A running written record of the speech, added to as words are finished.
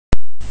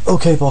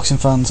Okay, boxing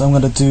fans, I'm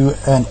going to do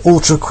an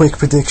ultra quick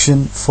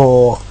prediction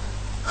for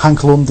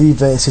Hank Lundy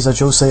versus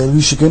Ajose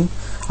Olusegun.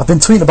 I've been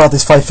tweeting about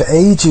this fight for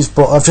ages,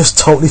 but I've just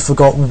totally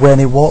forgot when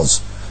it was.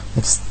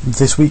 It's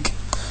this week.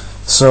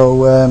 So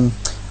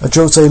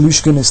Ajose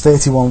Olusegun is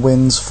 31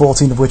 wins,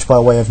 14 of which by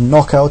way of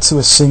knockout, to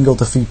a single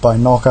defeat by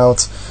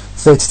knockout,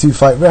 32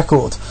 fight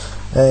record.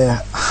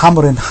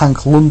 Hammering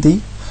Hank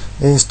Lundy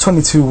is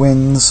 22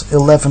 wins,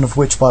 11 of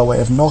which by way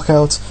of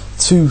knockout,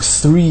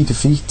 3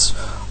 defeats,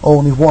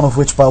 only 1 of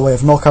which by way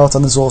of knockout,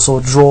 and there's also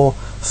a draw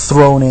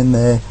thrown in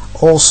there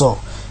also.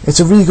 It's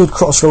a really good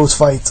crossroads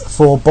fight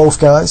for both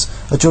guys.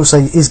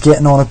 Ajose is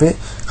getting on a bit.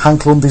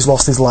 Hank Lundy's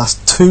lost his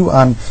last 2,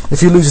 and if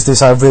he loses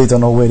this, I really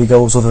don't know where he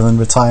goes other than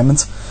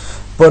retirement.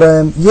 But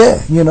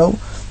yeah, you know,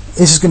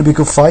 this is going to be a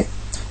good fight.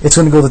 It's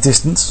going to go the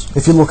distance.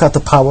 If you look at the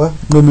power,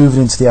 we're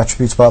moving into the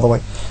attributes, by the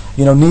way.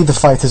 You know, neither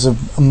fighter is a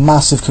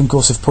massive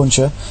concussive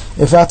puncher.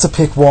 If I had to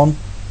pick one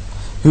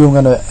who I'm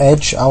going to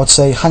edge, I would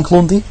say Hank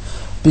Lundy,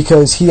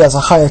 because he has a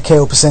higher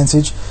KO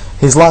percentage.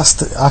 His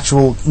last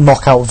actual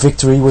knockout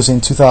victory was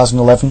in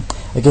 2011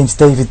 against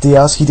David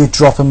Diaz. He did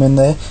drop him in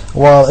there,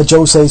 while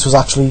Ajose's was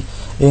actually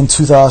in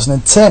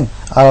 2010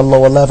 at a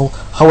lower level.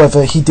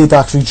 However, he did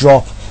actually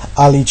drop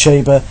Ali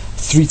Chaber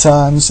 3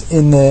 times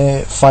in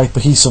the fight,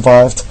 but he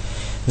survived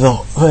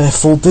the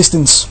full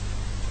distance.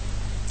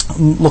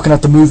 Looking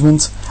at the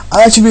movement,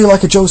 I actually really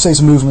like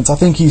Ajose's movement. I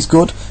think he's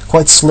good,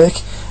 quite slick.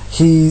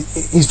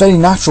 He's very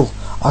natural.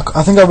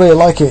 I think I really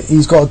like it.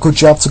 He's got a good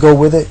jab to go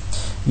with it.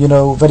 You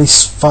know, very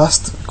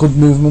fast, good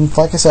movement.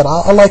 Like I said,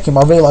 I like him.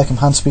 I really like him.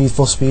 Hand speed,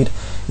 foot speed.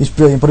 He's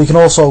brilliant. But he can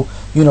also,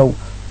 you know,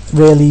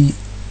 really,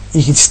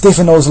 he can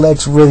stiffen those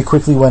legs really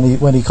quickly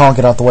when he can't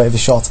get out the way of the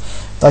shot.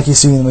 Like you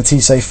see in the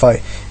Matisse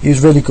fight. He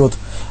was really good.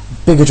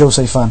 Big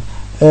Ajose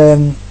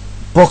fan.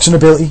 Boxing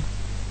ability.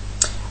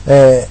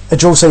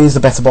 Ajose is the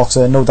better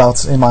boxer, no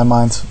doubt in my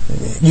mind.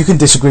 You can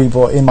disagree,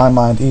 but in my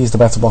mind, he is the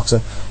better boxer.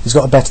 He's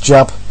got a better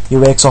jab. He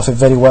works off it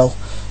very well.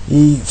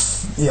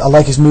 I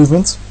like his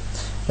movement.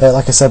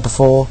 Like I said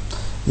before,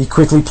 he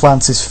quickly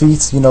plants his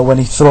feet, you know, when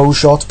he throws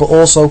shots, but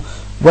also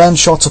when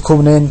shots are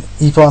coming in,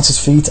 he plants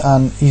his feet,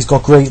 and he's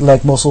got great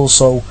leg muscles,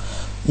 so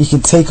he can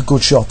take a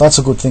good shot. That's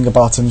a good thing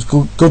about him. He's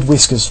good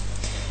whiskers.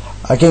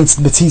 Against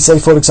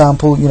Matisse, for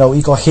example, you know,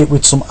 he got hit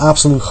with some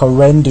absolute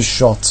horrendous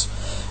shots,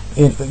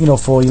 you know,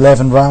 for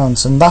 11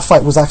 rounds, and that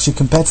fight was actually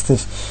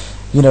competitive.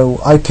 You know,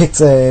 I picked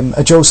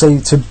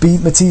Ajose to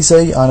beat Matisse,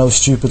 I know,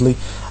 stupidly,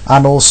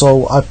 and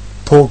also I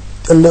put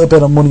a little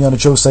bit of money on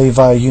Ajose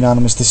via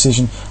unanimous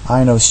decision,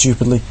 I know,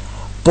 stupidly.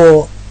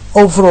 But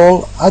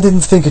overall, I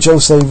didn't think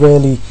Ajose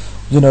really,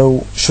 you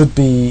know, should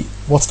be,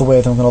 what's the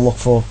word I'm going to look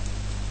for?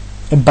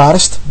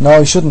 Embarrassed? No,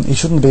 he shouldn't. He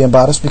shouldn't be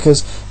embarrassed,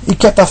 because he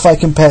kept that fight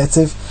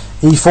competitive.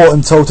 He fought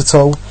him toe to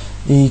toe.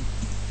 He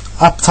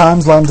at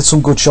times landed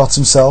some good shots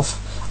himself,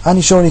 and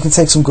he's shown he can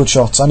take some good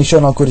shots, and he's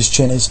shown how good his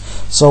chin is.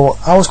 So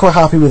I was quite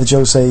happy with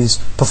Ajose's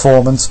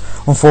performance.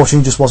 Unfortunately,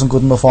 he just wasn't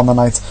good enough on the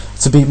night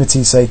to beat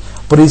Matisse,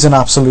 but he's an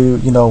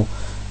absolute, you know,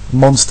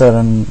 monster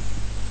and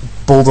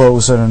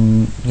bulldozer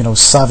and, you know,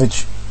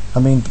 savage.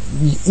 I mean,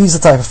 he's the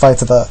type of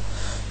fighter that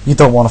you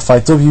don't want to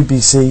fight.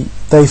 WBC,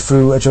 they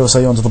threw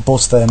Ajose under the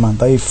bus there, man.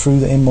 They threw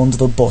him under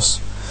the bus.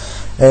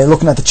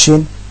 Looking at the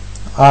chin,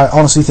 I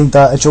honestly think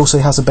that Ajose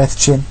has a better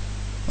chin.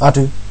 I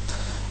do.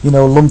 You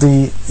know,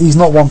 Lundy, he's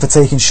not one for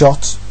taking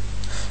shots.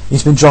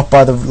 He's been dropped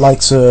by the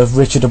likes of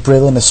Richard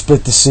Abril in a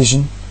split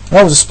decision.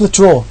 No, it was a split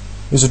draw.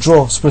 It was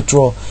a split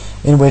draw,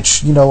 in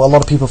which, you know, a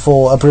lot of people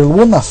thought Abril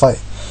won that fight.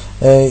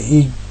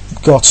 He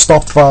got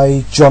stopped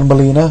by John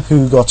Molina,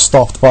 who got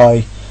stopped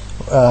by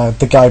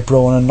the guy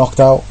Broner knocked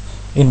out.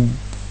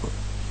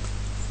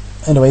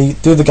 Anyway,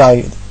 the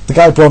guy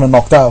Broner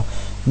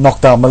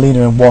knocked out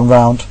Molina in 1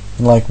 round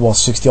in like, what,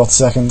 60 odd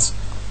seconds.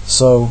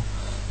 So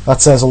that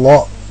says a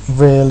lot,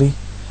 really.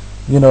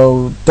 You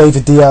know,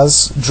 David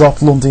Diaz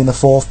dropped Lundy in the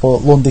 4th,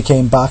 but Lundy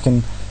came back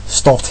and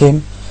stopped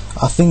him.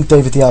 I think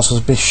David Diaz was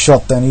a bit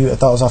shot then.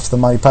 That was after the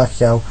Manny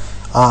Pacquiao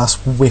ass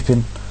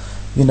whipping.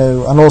 You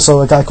know, and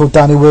also a guy called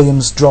Danny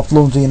Williams dropped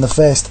Lundy in the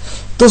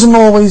 1st. Doesn't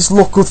always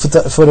look good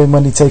for him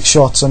when he takes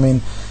shots. I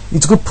mean,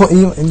 it's a good put.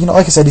 You know,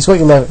 like I said, he's got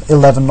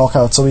 11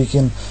 knockouts, so he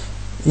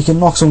can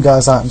knock some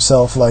guys out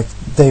himself, like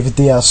David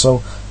Diaz.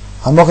 So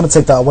I'm not going to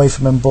take that away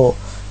from him, but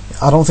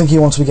I don't think he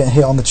wants to be getting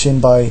hit on the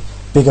chin by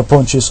bigger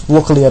punches.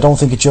 Luckily, I don't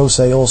think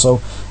Ajose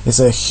also is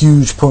a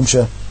huge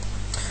puncher.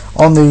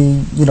 On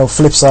the, you know,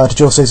 flip side,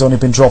 Ajose's only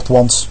been dropped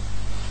once,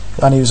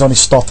 and he was only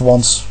stopped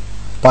once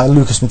by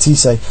Lucas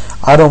Matisse.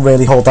 I don't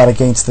really hold that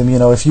against him. You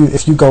know, if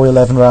you go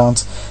 11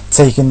 rounds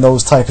taking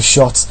those type of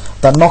shots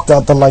that knocked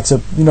out the likes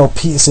of, you know,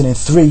 Peterson in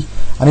 3,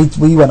 and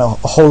we went a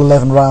whole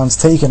 11 rounds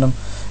taking him.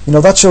 You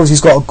know, that shows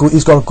he's got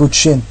a good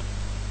chin,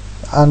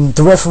 and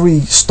the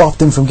referee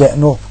stopped him from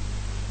getting up.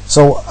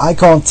 So I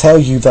can't tell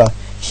you that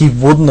he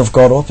wouldn't have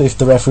got up if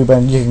the referee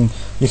went, you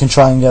can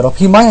try and get up.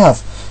 He might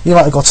have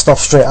got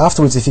stopped straight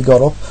afterwards if he got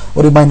up,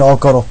 or he might not have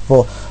got up.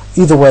 But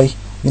either way,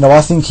 you know,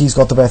 I think he's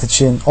got the better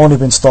chin. Only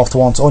been stopped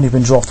once, only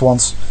been dropped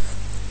once.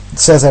 It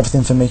says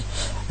everything for me.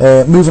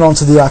 Moving on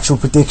to the actual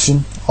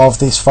prediction of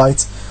this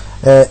fight.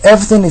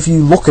 Everything, if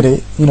you look at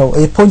it, you know,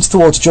 it points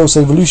towards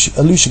Ajose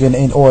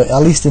Olusegun, or at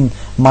least in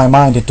my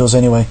mind it does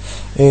anyway.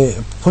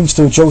 It points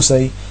to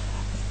Ajose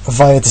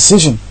via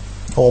decision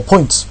or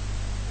points.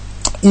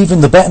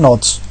 Even the betting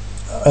odds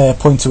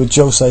point to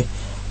Ajose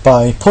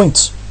by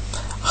points.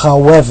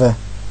 However,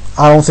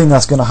 I don't think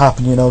that's going to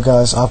happen, you know,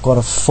 guys. I've got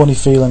a funny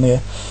feeling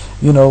here.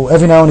 You know,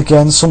 every now and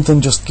again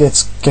something just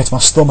gets my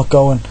stomach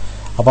going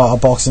about a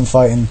boxing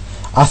fight, and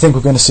I think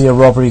we're going to see a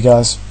robbery,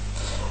 guys.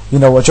 You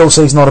know,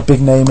 Ajose's not a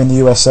big name in the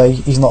USA.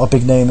 He's not a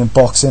big name in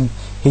boxing.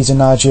 He's a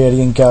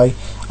Nigerian guy.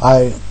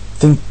 I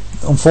think,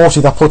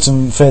 unfortunately, that puts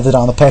him further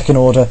down the pecking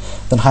order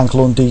than Hank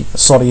Lundy.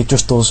 Sorry, it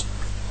just does.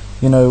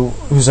 You know,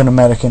 who's an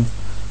American.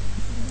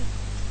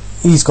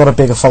 He's got a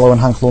bigger following,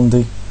 Hank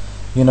Lundy.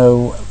 You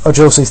know,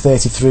 Ajose's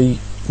 33,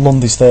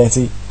 Lundy's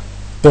 30.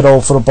 Bit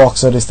old for a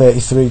boxer, is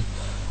 33.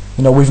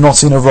 You know, we've not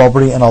seen a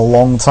robbery in a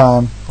long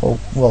time. Or,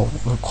 well,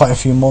 quite a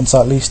few months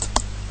at least.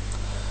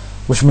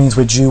 Which means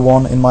we're due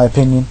one, in my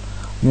opinion.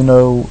 You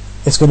know,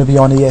 it's going to be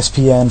on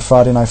ESPN,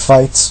 Friday Night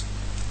Fights.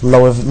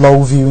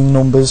 Low viewing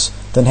numbers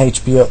than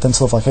HBO, than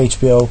stuff like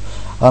HBO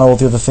and all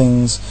the other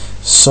things.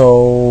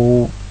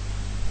 So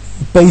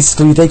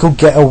basically, they could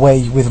get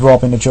away with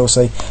robbing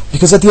Ajose,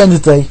 because at the end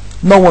of the day,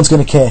 no one's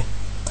going to care.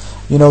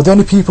 You know, the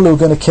only people who are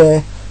going to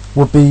care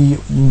would be,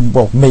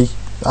 well, me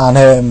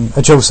and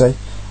Ajose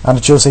and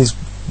Ajose's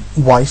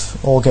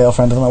wife or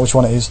girlfriend. I don't know which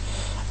one it is.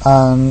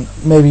 And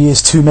maybe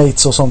his two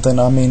mates or something.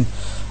 I mean,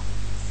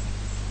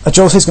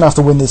 Ajose's going to have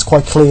to win this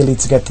quite clearly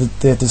to get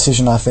the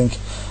decision, I think.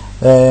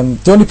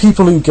 The only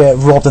people who get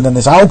robbed and then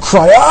there's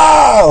outcry,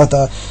 like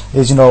that,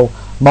 is, you know,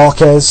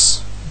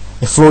 Marquez.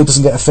 If Floyd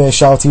doesn't get a fair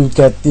shout, he would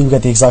get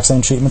the exact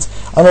same treatment,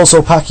 and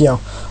also Pacquiao.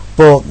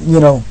 But, you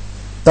know,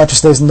 that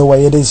just isn't the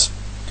way it is.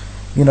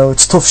 You know,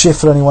 it's tough shit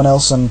for anyone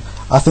else, and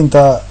I think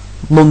that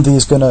Lundy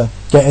is going to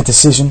get a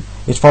decision.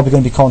 It's probably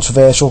going to be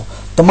controversial.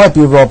 There might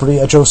be a robbery.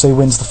 Ajose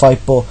wins the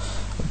fight, but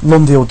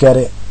Lundy will get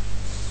it.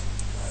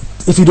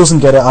 If he doesn't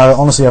get it, I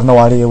honestly have no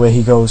idea where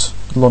he goes.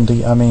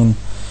 Lundy, I mean,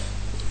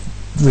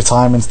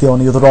 retirement's the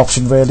only other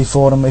option really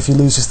for him if he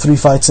loses 3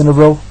 fights in a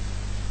row.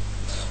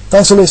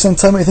 Thanks for listening.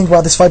 Tell me what you think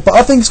about this fight, but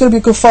I think it's going to be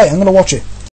a good fight. I'm going to watch it.